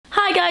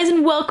guys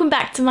and welcome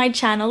back to my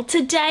channel.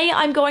 Today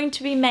I'm going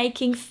to be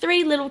making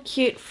 3 little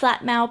cute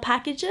flat mail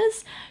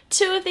packages.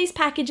 2 of these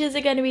packages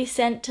are going to be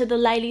sent to the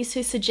ladies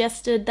who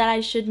suggested that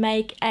I should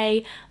make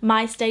a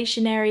My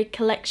Stationery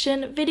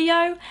collection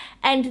video,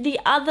 and the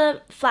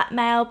other flat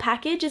mail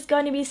package is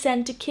going to be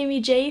sent to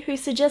Kimmy G, who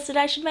suggested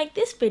I should make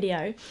this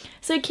video.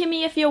 So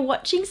Kimmy, if you're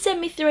watching,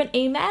 send me through an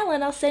email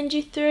and I'll send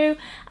you through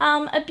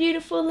a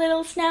beautiful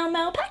little snail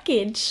mail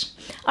package.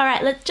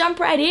 Alright, let's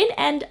jump right in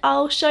and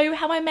I'll show you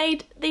how I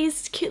made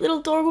these cute little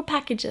adorable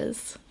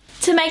packages.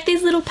 To make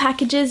these little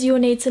packages, you'll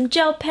need some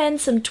gel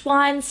pens, some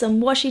twine,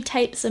 some washi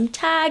tape, some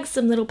tags,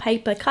 some little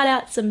paper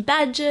cutouts, some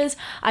badges.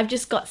 I've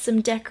just got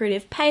some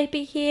decorative paper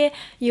here.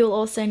 You'll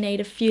also need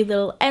a few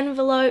little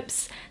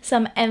envelopes,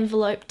 some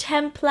envelope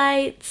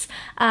templates,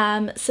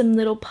 some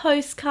little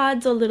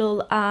postcards or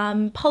little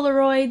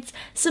Polaroids,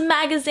 some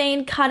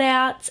magazine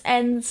cutouts,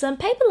 and some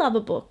paper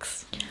lover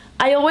books.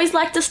 I always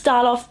like to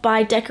start off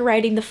by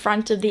decorating the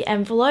front of the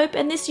envelope,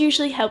 and this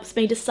usually helps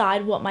me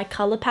decide what my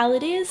colour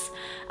palette is.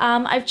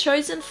 I've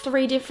chosen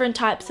 3 different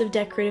types of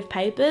decorative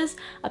papers,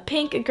 a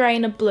pink, a grey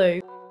and a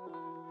blue.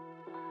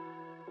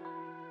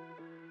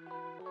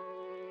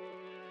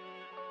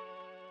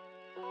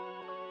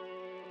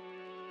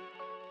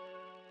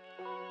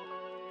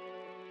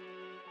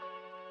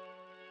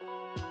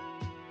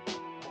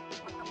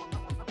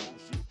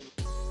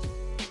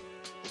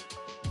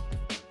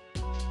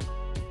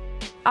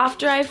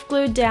 After I've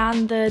glued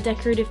down the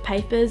decorative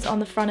papers on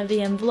the front of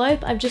the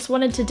envelope, I've just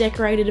wanted to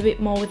decorate it a bit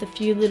more with a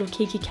few little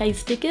KKK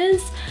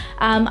stickers.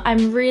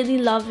 I'm really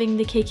loving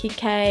the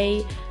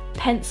KKK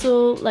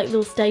pencil, like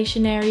little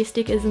stationery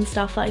stickers and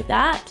stuff like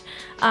that.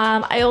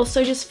 I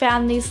also just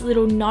found these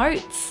little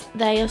notes.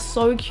 They are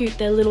so cute.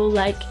 They're little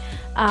like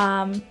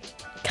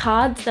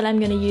cards that I'm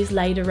going to use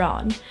later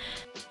on.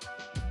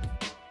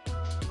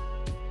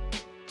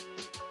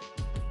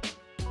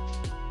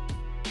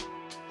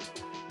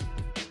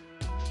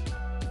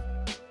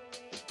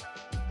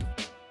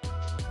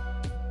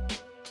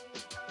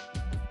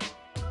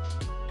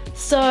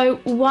 So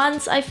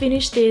once I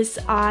finished this,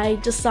 I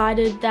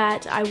decided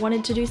that I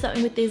wanted to do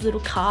something with these little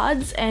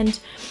cards, and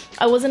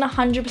I wasn't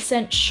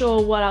 100%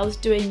 sure what I was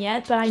doing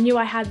yet, but I knew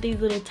I had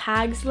these little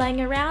tags laying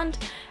around,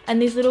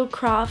 and these little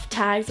craft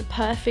tags are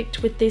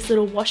perfect with this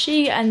little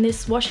washi, and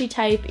this washi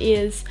tape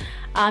is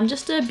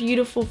just a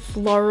beautiful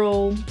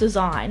floral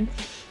design.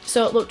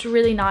 So it looked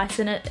really nice,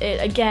 and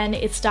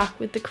it stuck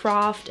with the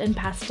craft and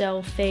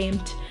pastel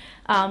themed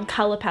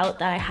colour palette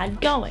that I had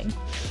going.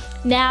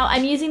 Now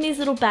I'm using these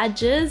little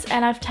badges,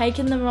 and I've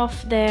taken them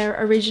off their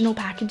original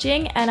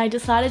packaging, and I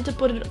decided to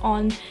put it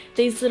on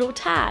these little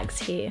tags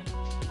here.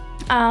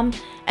 And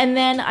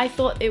then I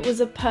thought it was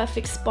a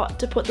perfect spot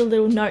to put the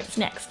little notes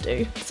next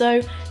to.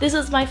 So this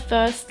is my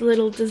first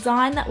little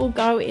design that will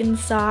go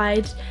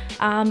inside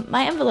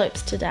my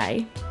envelopes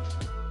today.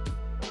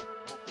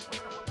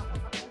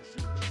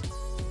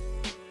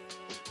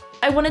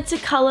 I wanted to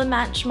colour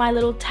match my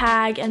little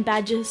tag and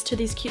badges to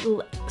these cute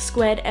little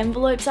squared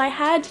envelopes I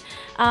had.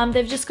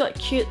 They've just got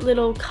cute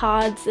little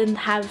cards and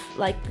have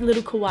like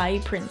little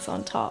kawaii prints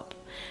on top.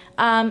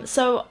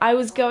 So I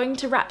was going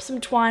to wrap some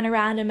twine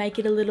around and make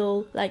it a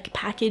little like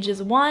package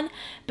as one,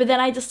 but then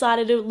I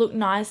decided it would look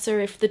nicer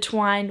if the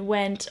twine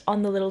went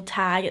on the little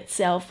tag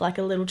itself, like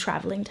a little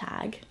travelling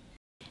tag.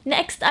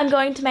 Next, I'm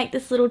going to make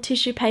this little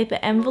tissue paper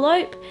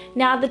envelope.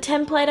 Now the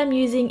template I'm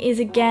using is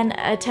again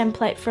a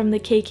template from the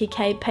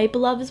KKK Paper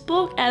Lovers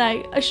book, and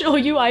I assure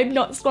you I'm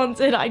not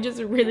sponsored, I just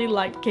really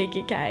like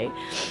KKK.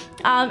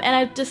 And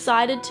I've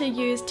decided to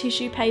use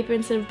tissue paper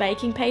instead of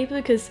baking paper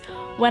because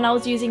when I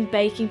was using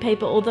baking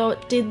paper, although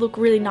it did look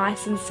really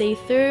nice and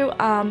see-through,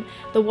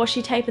 the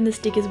washi tape and the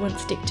stickers wouldn't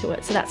stick to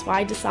it, so that's why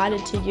I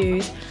decided to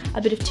use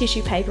a bit of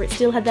tissue paper. It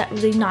still had that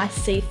really nice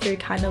see-through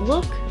kind of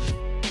look.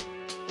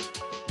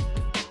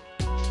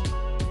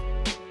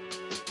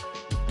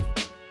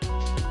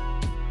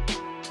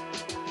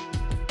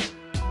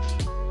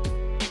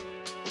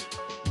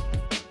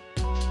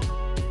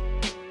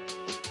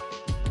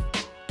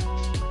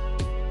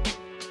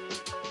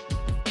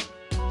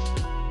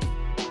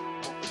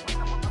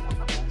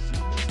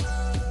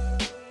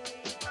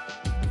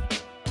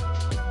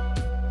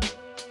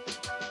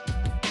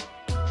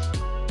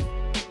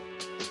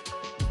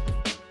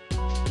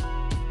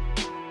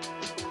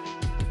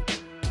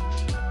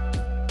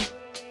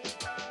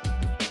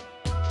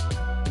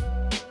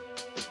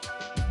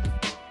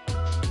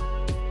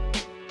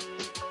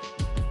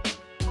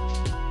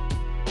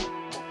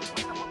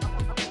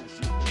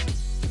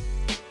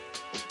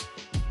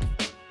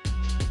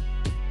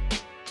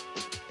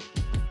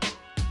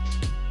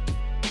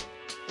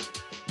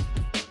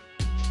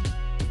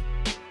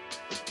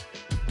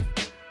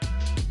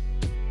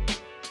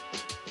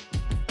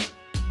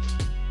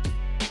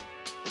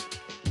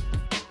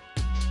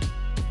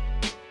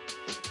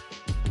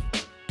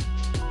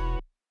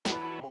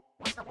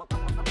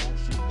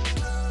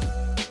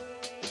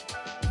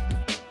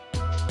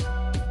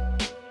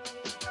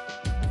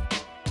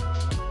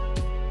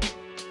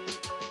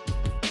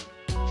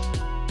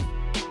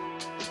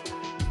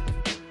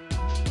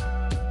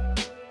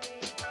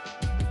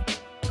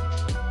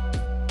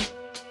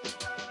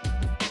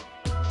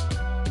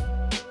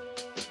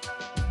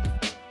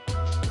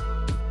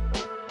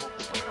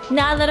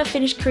 Now that I've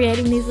finished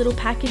creating these little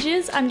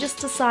packages, I'm just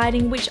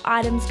deciding which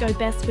items go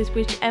best with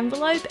which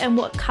envelope and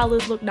what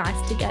colours look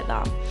nice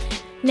together.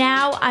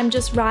 Now I'm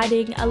just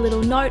writing a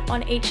little note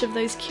on each of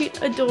those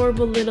cute,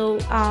 adorable little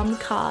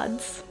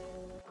cards.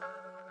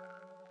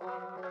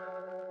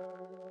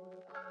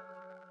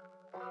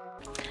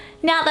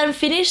 Now that I'm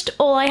finished,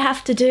 all I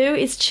have to do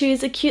is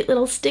choose a cute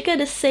little sticker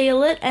to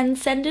seal it and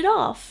send it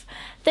off.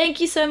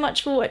 Thank you so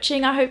much for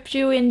watching. I hope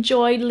you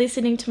enjoyed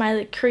listening to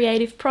my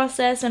creative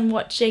process and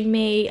watching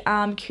me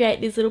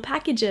create these little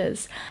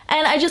packages.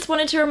 And I just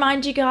wanted to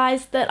remind you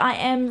guys that I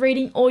am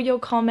reading all your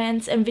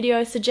comments and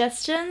video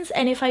suggestions,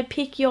 and if I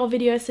pick your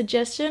video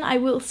suggestion, I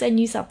will send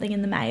you something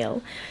in the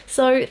mail.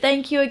 So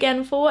thank you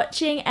again for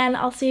watching, and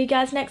I'll see you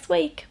guys next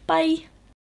week. Bye!